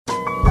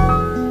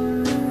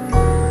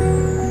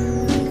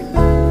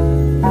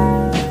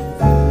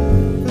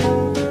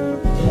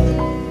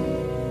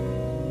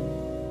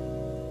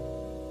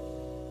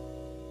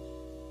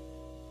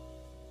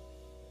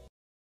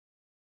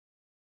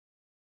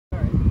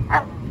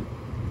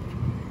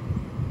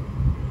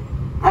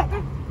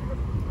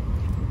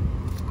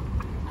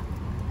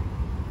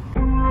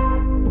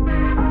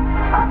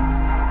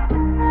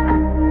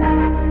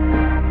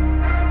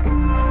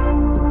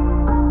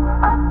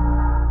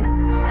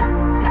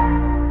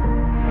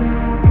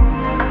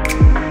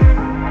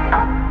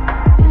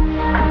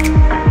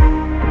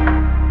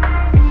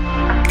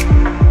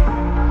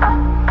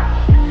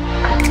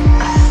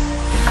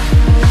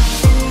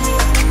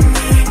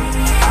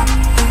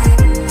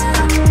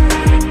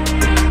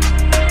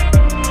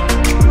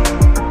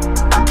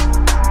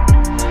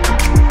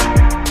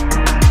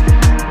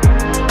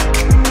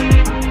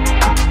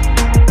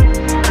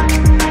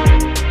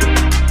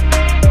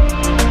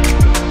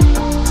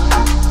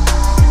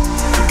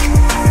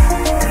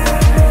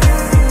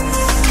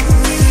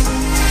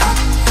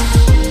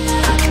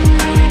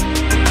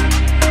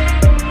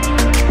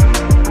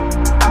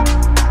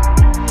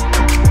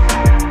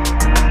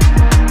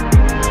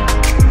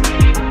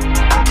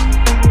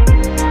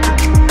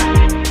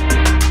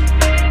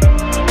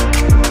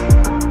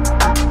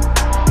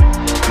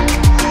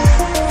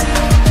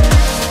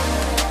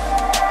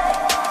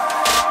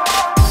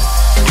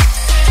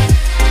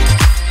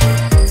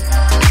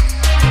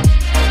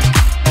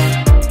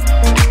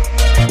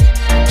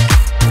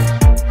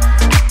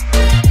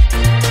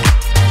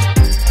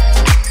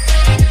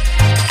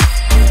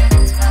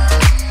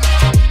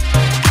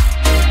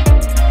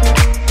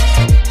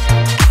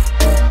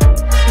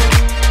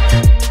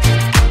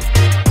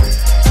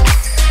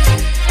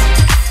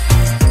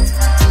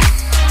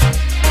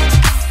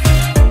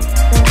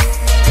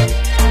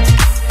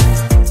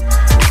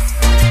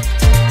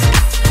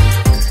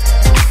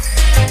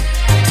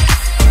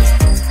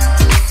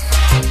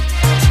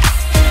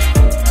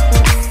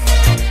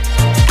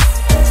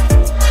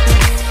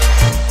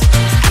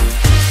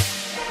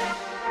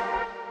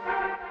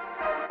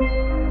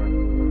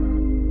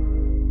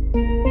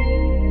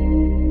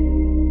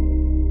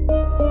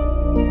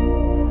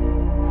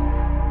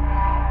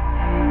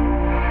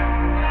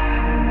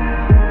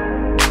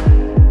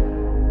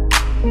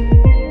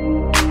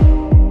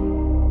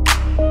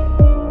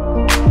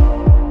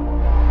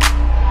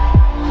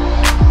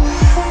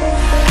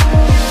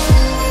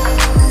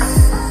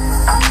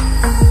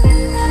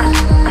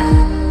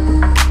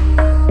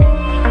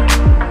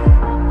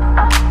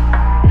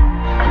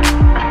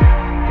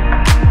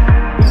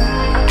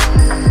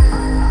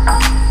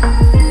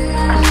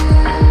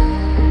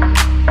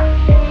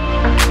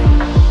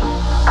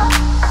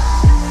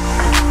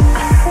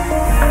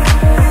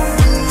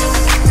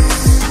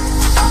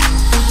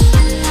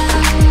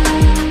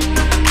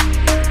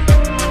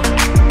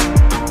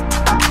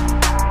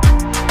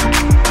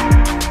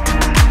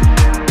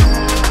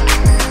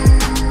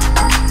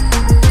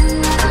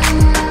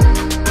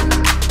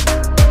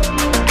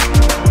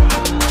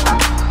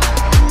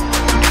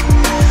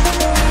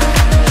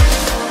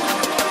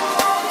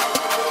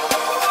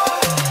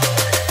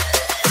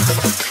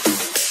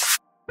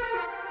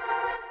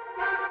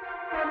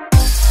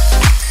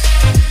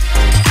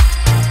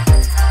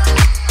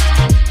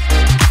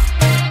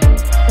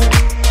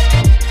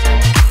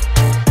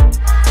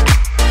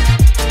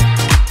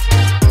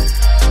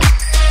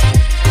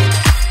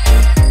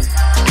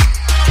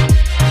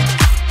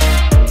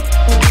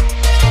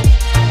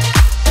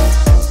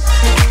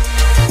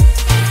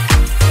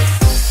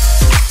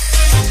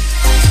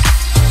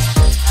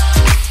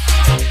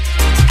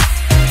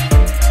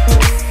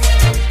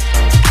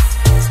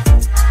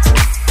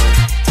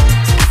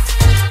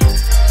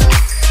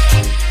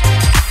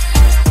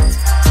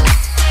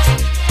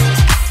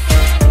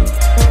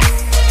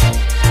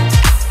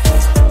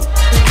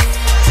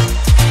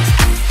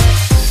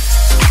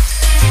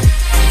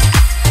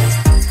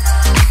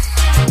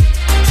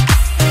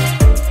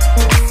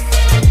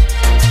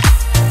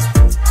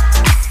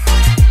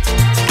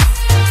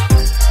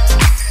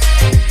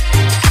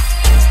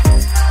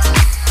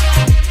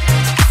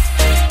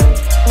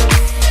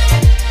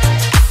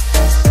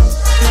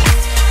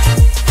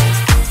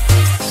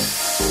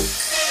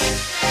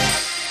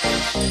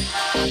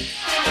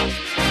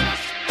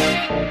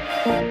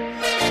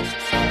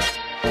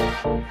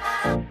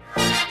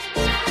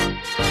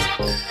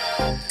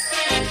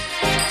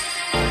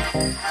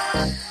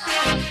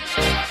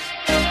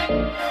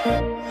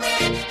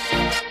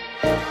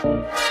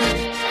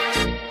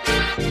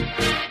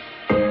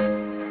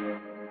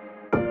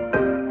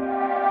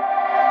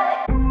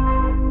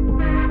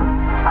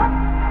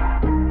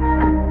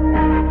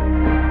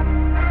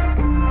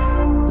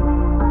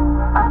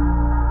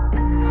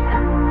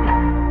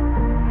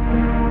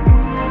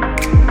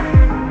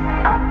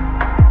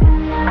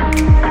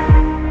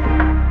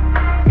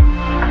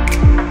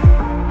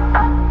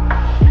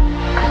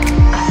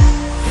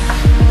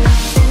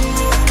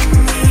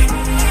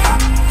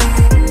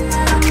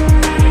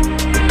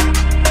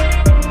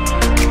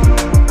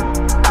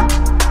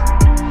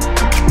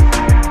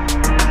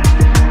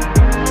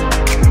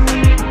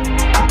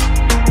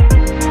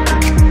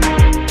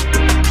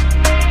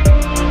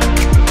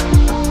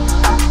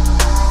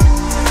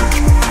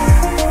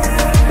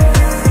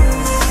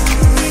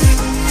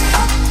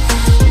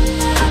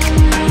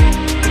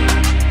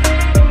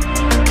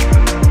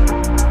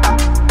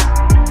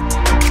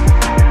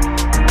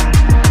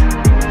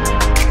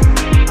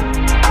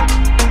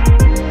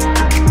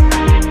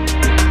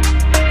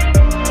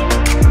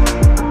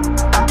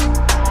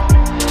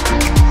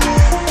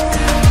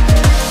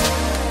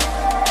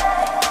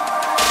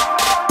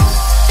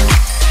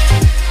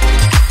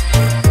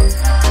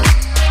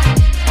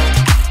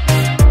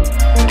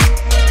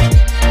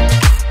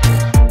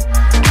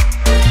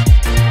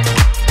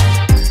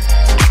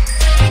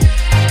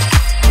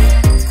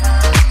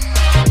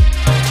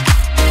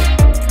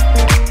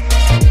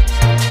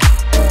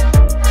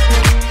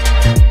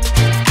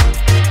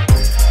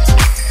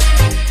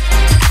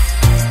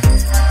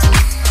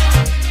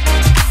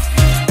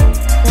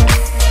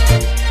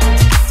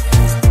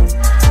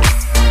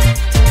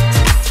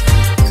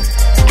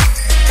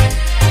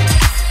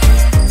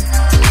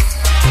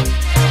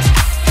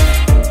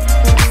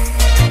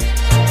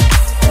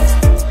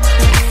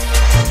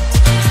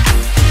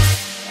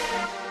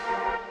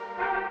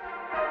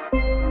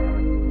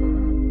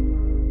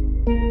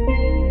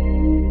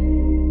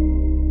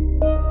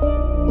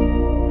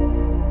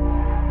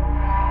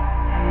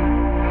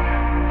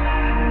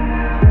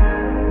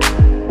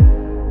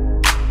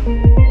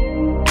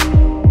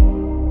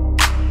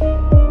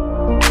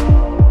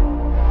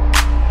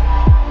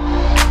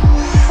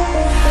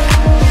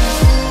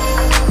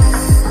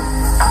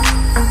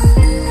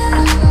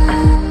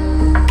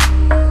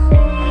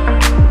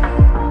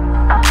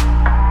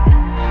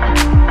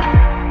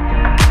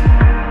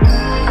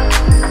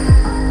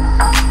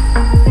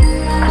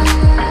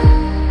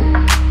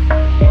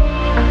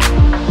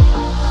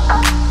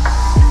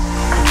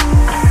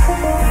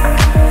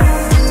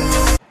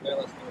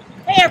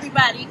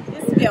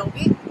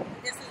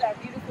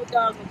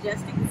dog,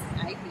 Majestic. This is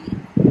Ivy.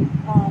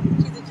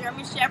 She's a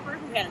German Shepherd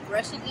who had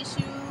aggression issues.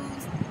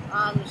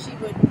 She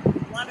would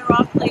wander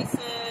off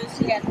places.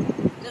 She had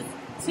just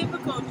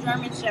typical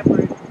German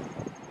Shepherd.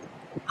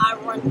 I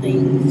run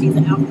things. She's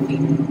an alpha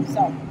female.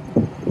 So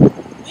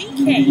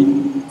we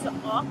came to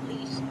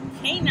Off-Leash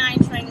Canine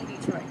Training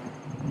Detroit,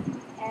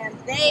 and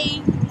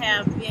they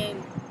have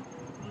been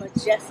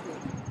majestic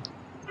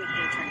with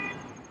their training.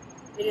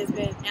 It has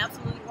been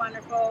absolutely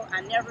wonderful.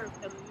 I never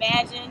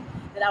imagined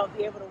that I would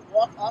be able to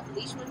walk off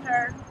leash with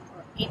her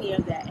or any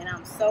of that, and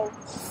I'm so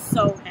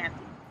happy.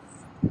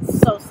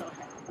 So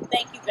happy.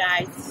 Thank you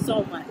guys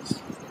so much.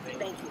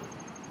 Thank you.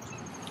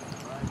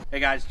 Hey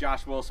guys,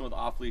 Josh Wilson with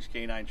Off-Leash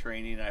Canine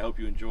Training, and I hope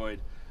you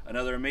enjoyed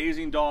another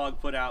amazing dog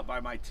put out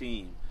by my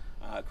team.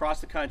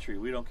 Across the country,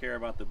 we don't care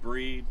about the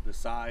breed, the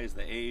size,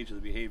 the age, or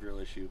the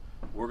behavioral issue.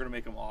 We're going to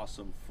make them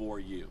awesome for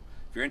you.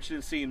 If you're interested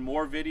in seeing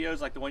more videos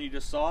like the one you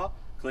just saw,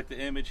 click the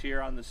image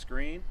here on the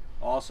screen.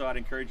 Also, I'd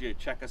encourage you to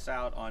check us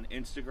out on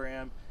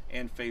Instagram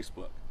and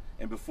Facebook.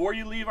 And before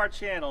you leave our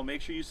channel,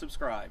 make sure you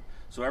subscribe.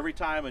 So every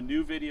time a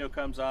new video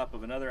comes up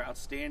of another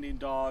outstanding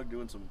dog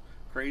doing some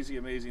crazy,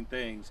 amazing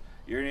things,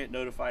 you're going to get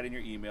notified in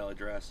your email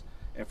address.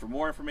 And for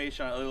more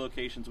information on other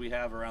locations we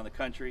have around the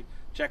country,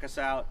 check us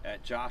out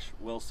at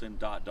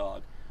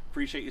joshwilson.dog.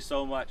 Appreciate you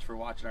so much for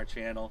watching our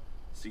channel.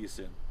 See you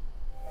soon.